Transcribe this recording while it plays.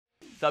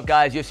What's up,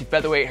 guys? UFC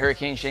Featherweight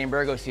Hurricane Shane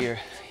Burgos here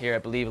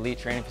at Believe Elite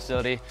Training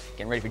Facility,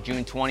 getting ready for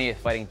June 20th,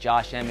 fighting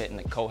Josh Emmett in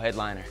the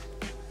co-headliner.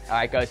 All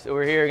right, guys, so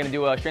we're here going to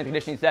do a strength and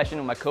conditioning session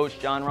with my coach,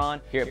 John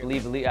Ron, here at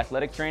Believe Elite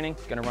Athletic Training.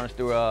 He's going to run us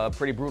through a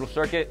pretty brutal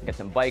circuit, get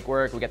some bike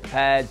work, we got the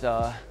pads.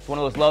 It's one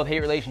of those love-hate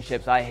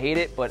relationships. I hate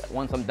it, but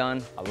once I'm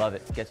done, I love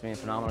it. It gets me in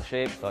phenomenal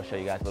shape, so I'll show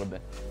you guys a little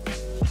bit.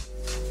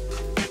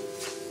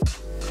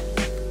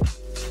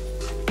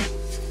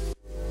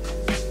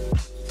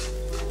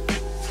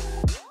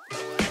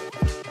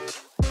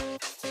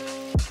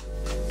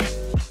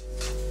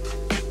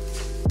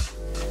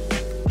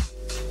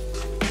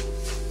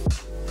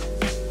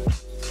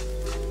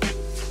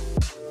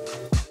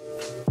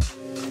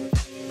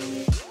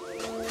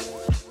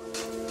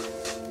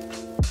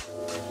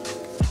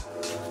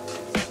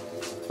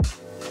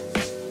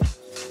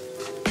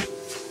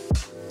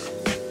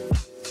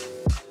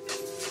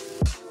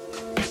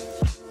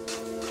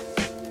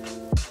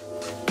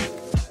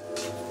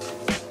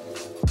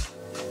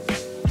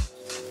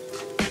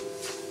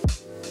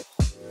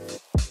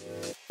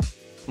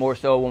 More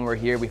so when we're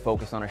here, we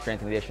focus on our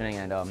strength and conditioning,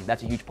 and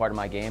that's a huge part of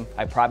my game.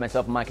 I pride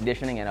myself in my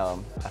conditioning, and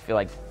I feel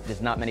like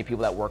there's not many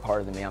people that work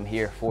harder than me. I'm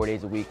here 4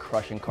 days a week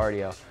crushing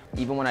cardio.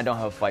 Even when I don't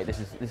have a fight,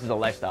 this is a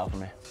lifestyle for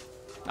me.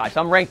 All right,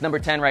 so I'm ranked number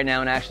 10 right now,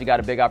 and I actually got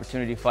a big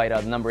opportunity to fight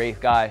the number 8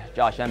 guy,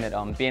 Josh Emmett.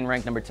 Being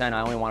ranked number 10,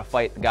 I only want to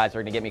fight the guys that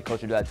are going to get me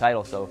closer to that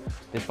title. So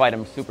this fight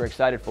I'm super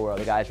excited for.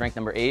 The guy's ranked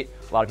number 8.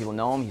 A lot of people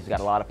know him. He's got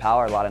a lot of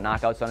power, a lot of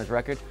knockouts on his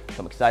record. So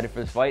I'm excited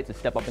for this fight. It's a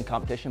step up in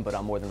competition, but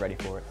I'm more than ready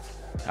for it.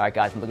 All right,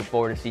 guys, I'm looking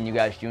forward to seeing you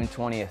guys June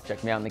 20th.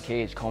 Check me out in the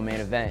cage, co-main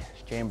event.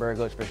 Shane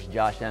Burgos versus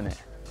Josh Emmett.